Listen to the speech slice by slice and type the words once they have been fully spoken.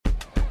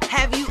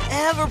Have you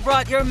ever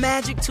brought your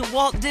magic to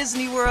Walt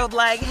Disney World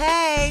like,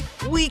 hey,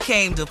 we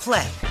came to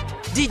play?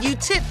 Did you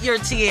tip your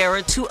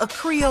tiara to a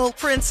Creole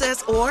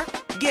princess or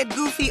get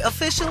goofy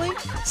officially?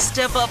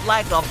 Step up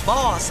like a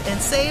boss and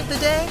save the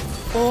day?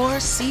 Or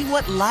see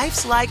what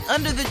life's like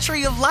under the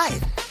tree of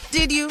life?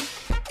 Did you?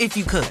 If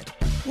you could.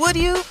 Would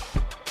you?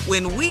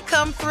 When we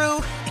come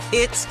through,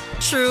 it's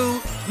true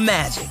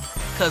magic.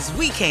 'Cause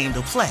we came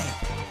to play.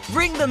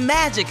 Bring the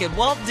magic at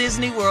Walt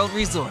Disney World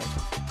Resort.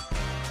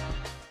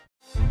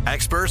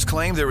 Experts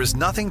claim there is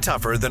nothing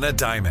tougher than a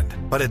diamond.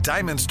 But at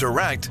Diamonds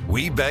Direct,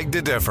 we beg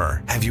to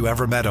differ. Have you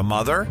ever met a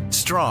mother?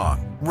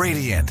 Strong,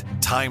 radiant,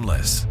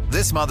 timeless.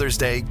 This Mother's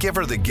Day, give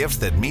her the gift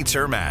that meets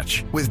her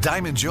match. With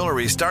diamond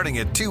jewelry starting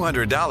at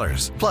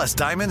 $200. Plus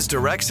Diamonds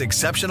Direct's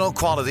exceptional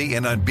quality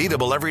and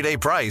unbeatable everyday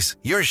price,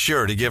 you're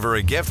sure to give her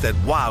a gift that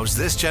wows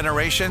this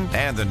generation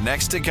and the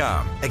next to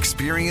come.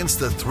 Experience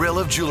the thrill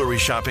of jewelry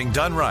shopping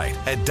done right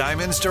at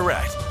Diamonds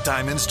Direct.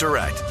 Diamonds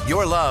Direct.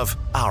 Your love,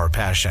 our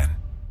passion.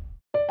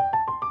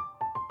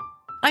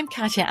 I'm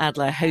Katya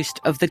Adler, host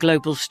of The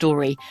Global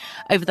Story.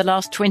 Over the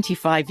last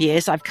 25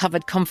 years, I've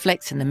covered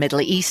conflicts in the Middle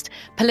East,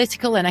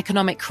 political and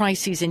economic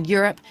crises in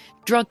Europe,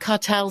 drug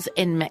cartels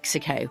in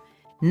Mexico.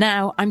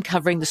 Now I'm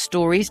covering the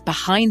stories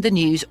behind the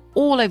news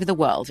all over the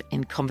world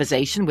in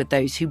conversation with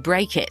those who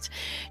break it.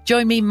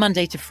 Join me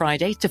Monday to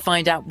Friday to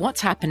find out what's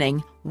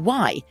happening,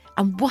 why,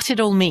 and what it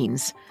all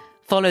means.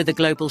 Follow The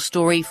Global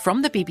Story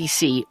from the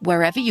BBC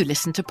wherever you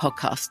listen to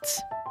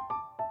podcasts.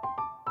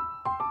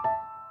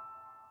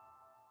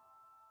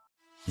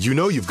 You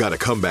know you've got a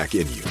comeback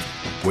in you.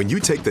 When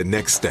you take the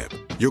next step,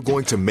 you're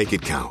going to make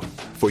it count.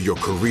 For your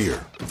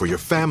career, for your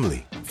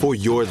family, for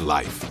your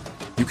life.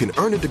 You can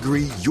earn a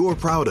degree you're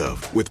proud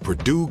of with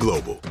Purdue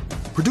Global.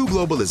 Purdue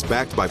Global is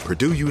backed by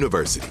Purdue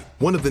University,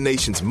 one of the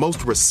nation's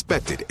most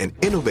respected and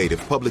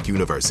innovative public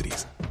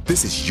universities.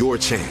 This is your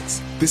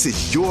chance. This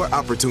is your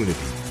opportunity.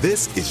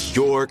 This is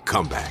your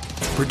comeback.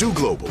 Purdue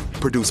Global,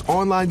 Purdue's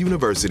online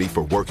university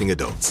for working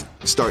adults.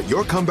 Start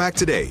your comeback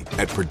today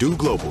at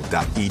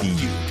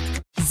purdueglobal.edu.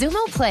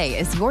 Xumo Play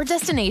is your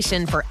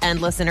destination for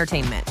endless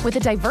entertainment. With a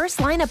diverse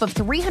lineup of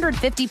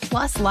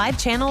 350-plus live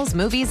channels,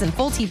 movies, and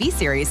full TV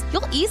series,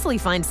 you'll easily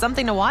find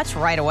something to watch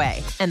right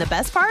away. And the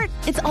best part?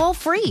 It's all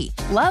free.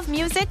 Love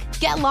music?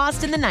 Get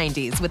lost in the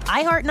 90s with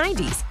iHeart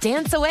 90s,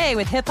 dance away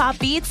with hip-hop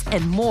beats,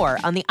 and more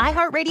on the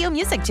iHeartRadio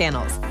music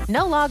channels.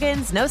 No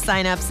logins, no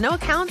signups, no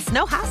accounts,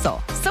 no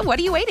hassle. So what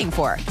are you waiting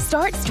for?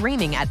 Start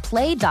streaming at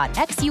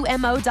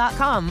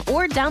play.xumo.com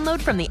or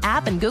download from the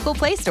app and Google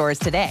Play stores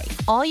today.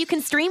 All you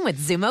can stream with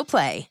Xumo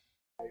Play.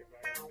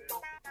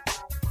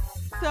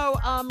 So,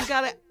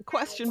 got a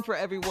question for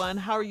everyone.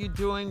 How are you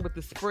doing with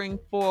the spring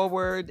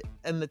forward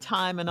and the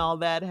time and all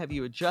that? Have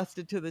you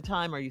adjusted to the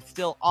time? Are you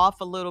still off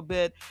a little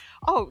bit?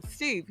 Oh,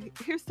 Steve,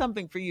 here's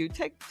something for you.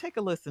 Take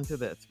a listen to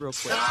this real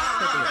quick.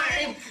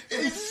 Time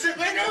is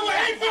slipping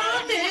away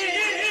from me.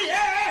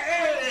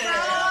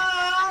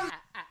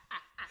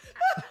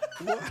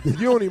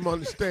 You don't even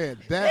understand.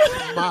 That's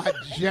my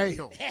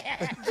jam.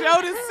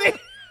 Jodeci.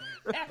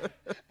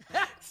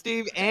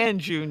 Steve and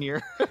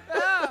Junior.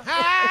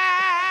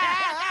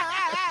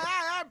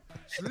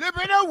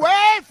 Slipping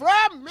away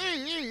from me.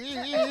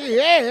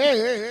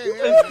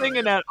 You've been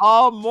singing that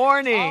all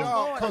morning.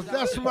 Because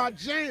that's my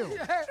jam.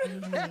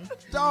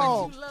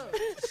 Dog.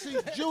 See,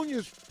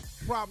 Junior's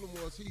problem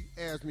was he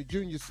asked me,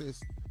 Junior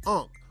says,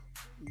 Unc,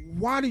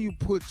 why do you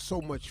put so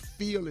much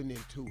feeling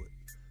into it?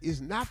 It's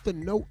not the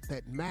note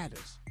that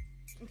matters.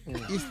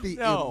 It's the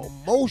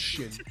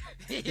emotion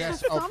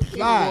that's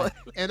applied.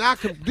 And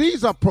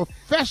these are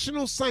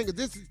professional singers.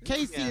 This is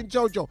Casey and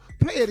JoJo.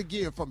 Play it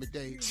again for me,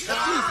 Dave.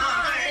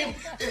 Time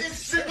is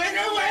slipping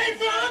away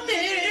from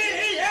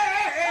me.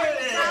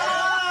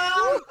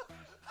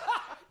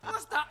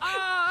 What's the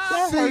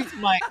that hurts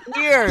my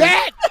ears.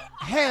 That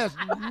has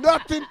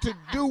nothing to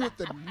do with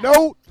the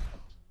note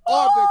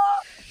or the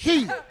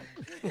key.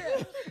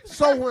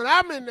 So when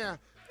I'm in there,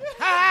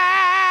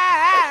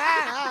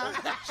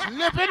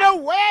 slipping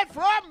away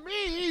from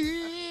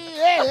me,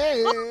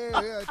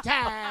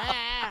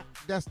 time.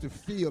 That's the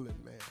feeling,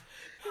 man.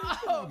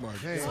 Oh my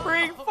God.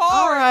 Spring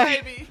forward,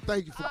 baby.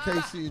 Thank you for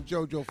Casey and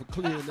JoJo for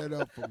clearing that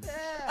up for me.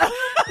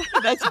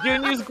 That's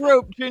Junior's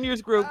group.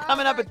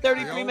 Coming up at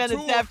 33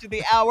 minutes after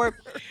the hour.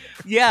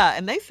 Yeah,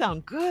 and they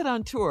sound good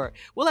on tour.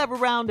 We'll have a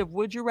round of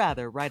Would You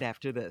Rather right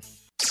after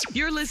this.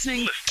 You're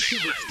listening to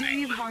the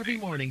Steve Harvey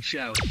Morning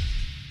Show.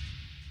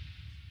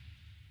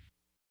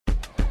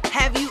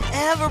 Have you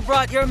ever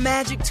brought your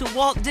magic to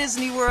Walt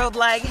Disney World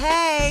like,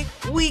 hey,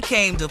 we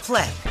came to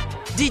play?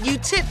 Did you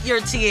tip your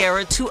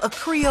tiara to a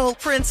Creole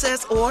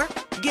princess or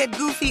get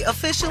goofy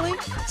officially?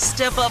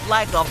 Step up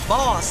like a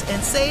boss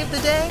and save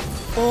the day?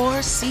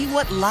 Or see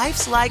what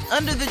life's like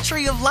under the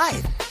tree of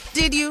life?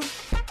 Did you?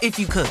 If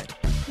you could.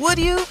 Would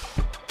you?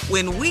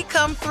 When we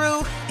come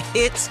through,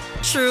 it's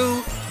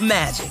true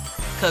magic.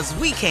 'Cause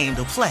we came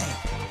to play.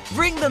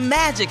 Bring the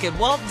magic at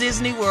Walt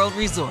Disney World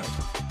Resort.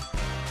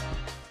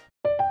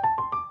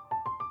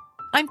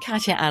 I'm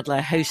Katya Adler,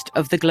 host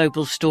of The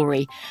Global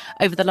Story.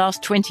 Over the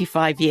last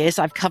 25 years,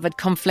 I've covered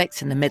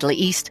conflicts in the Middle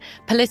East,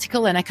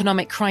 political and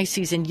economic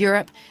crises in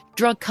Europe,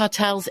 drug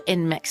cartels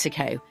in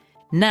Mexico.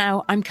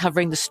 Now I'm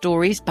covering the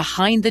stories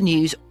behind the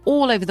news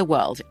all over the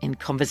world in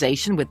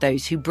conversation with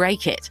those who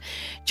break it.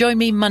 Join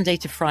me Monday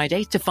to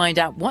Friday to find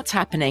out what's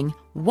happening,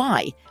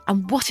 why,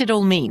 and what it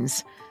all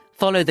means.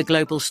 Follow The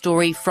Global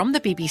Story from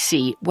the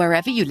BBC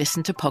wherever you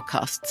listen to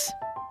podcasts.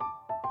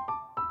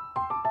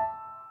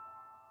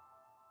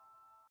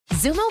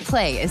 Zumo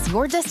Play is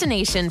your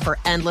destination for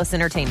endless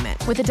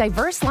entertainment. With a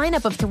diverse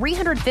lineup of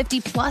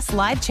 350 plus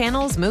live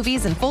channels,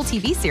 movies, and full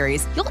TV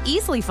series, you'll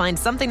easily find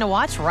something to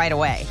watch right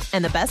away.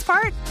 And the best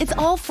part? It's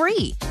all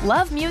free.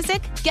 Love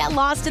music? Get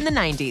lost in the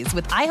 90s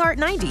with iHeart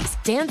 90s,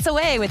 dance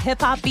away with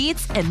hip-hop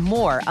beats, and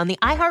more on the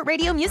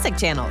iHeartRadio music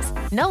channels.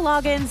 No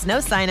logins, no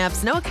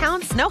signups, no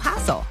accounts, no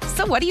hassle.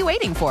 So what are you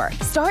waiting for?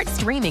 Start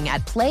streaming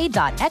at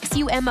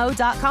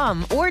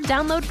play.xumo.com or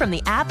download from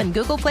the app and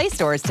Google Play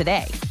stores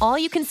today. All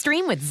you can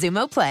stream with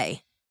Zumo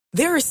Play.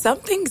 There are some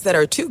things that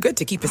are too good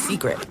to keep a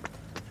secret.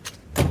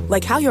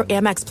 Like how your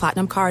Amex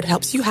Platinum card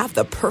helps you have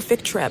the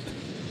perfect trip.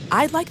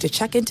 I'd like to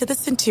check into the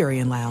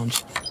Centurion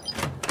Lounge.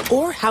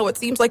 Or how it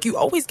seems like you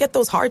always get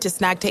those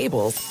hard-to-snag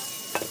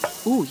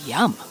tables. Ooh,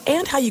 yum.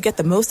 And how you get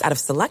the most out of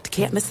select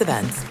can't-miss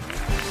events.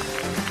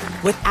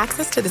 With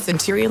access to the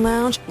Centurion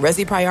Lounge,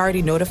 Resi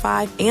Priority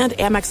Notified, and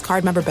Amex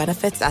card member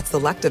benefits at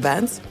select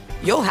events,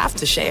 you'll have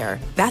to share.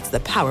 That's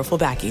the powerful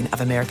backing of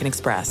American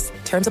Express.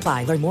 Terms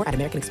apply. Learn more at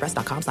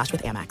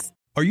americanexpress.com/withAmex.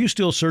 Are you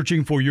still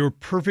searching for your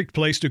perfect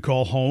place to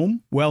call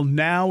home? Well,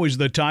 now is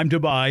the time to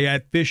buy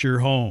at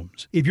Fisher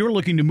Homes. If you're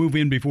looking to move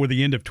in before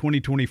the end of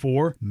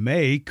 2024,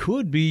 May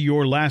could be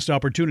your last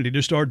opportunity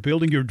to start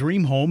building your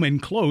dream home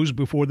and close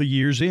before the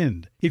year's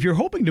end. If you're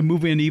hoping to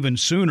move in even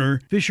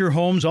sooner, Fisher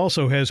Homes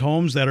also has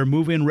homes that are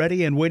move-in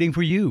ready and waiting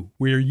for you,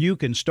 where you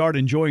can start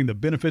enjoying the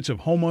benefits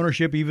of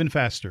homeownership even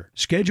faster.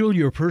 Schedule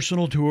your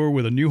personal tour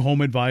with a new home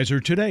advisor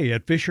today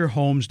at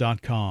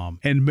FisherHomes.com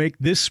and make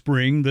this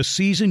spring the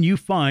season you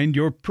find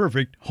your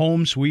perfect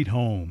home sweet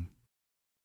home.